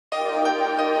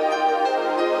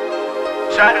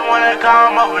Shawty wanna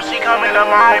come over, she coming to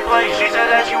my place. She said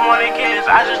that she wanted kids,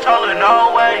 I just told her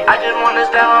no way. I just wanna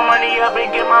stack my money up and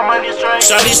get my money straight.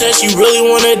 Shawty said she really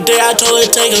want a day, I told her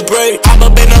take a break. Hop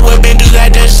up in the whip and do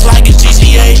that just like it's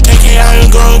GTA. 10K, I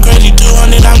am going crazy,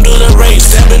 200, I'm do the race.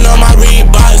 Stepping on my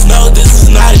Reeboks, no, this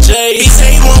is not a J. He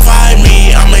say he won't fight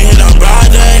me, I'ma hit on broad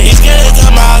day. He's scared to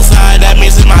come outside, that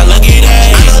means it's my lucky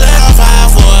day. I know that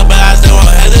I'm 5'4", but I still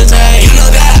won't hesitate. You know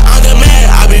that I'm the man,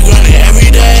 I be grinding every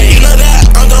day. You know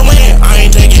that I'm the win, I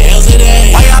ain't taking L's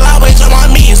today. Why y'all always talk about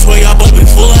me, swear y'all both be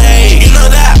full of hate. You know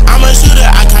that I'm a shooter,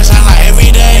 I catch shots like every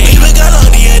day. Leave a gun on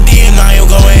D&D and I am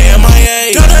going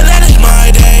M.I.A. Told her that it's my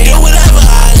day, do whatever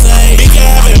I say. We can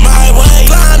have it my way,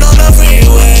 flying on the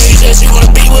freeway. She said she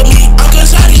wanna be with me, I'm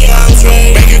Kasadi, yeah, I'm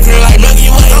straight. Make it feel like Milky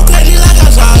Way, go crazy like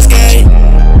I'm Sasuke.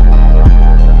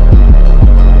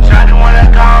 Shawty wanna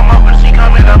come up and she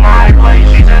coming to my place.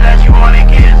 She said that she wanted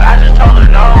kids, I just told her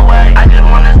no way. I just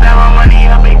wanna stack my money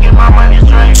up and get my money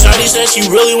straight. Shawty said she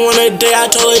really want a day, I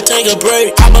told her take a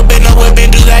break. Hop up in the whip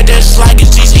and do that just like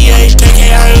it's GTA. 10K,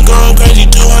 I am going crazy,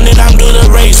 200, I'm do the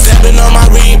race. Stepping on my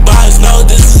Reeboks, no,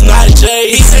 this is not a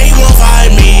J. He say he won't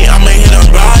fight me, I'ma hit on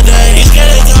broad day. He's scared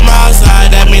to come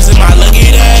outside, that means it's my lucky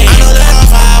day. I know that I'm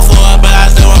 5'4", but I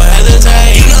still won't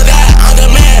hesitate. You know that I'm the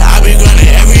man, I be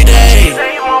grinding every day. He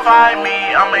say he won't fight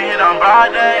me, I'ma hit on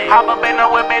broad day. Hop up in the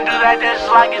whip and do that just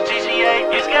like it's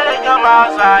GTA. He's scared to come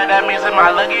outside, that means it's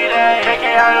my lucky day. 10K,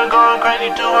 I am going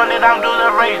crazy, 200, I'm do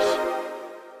the race.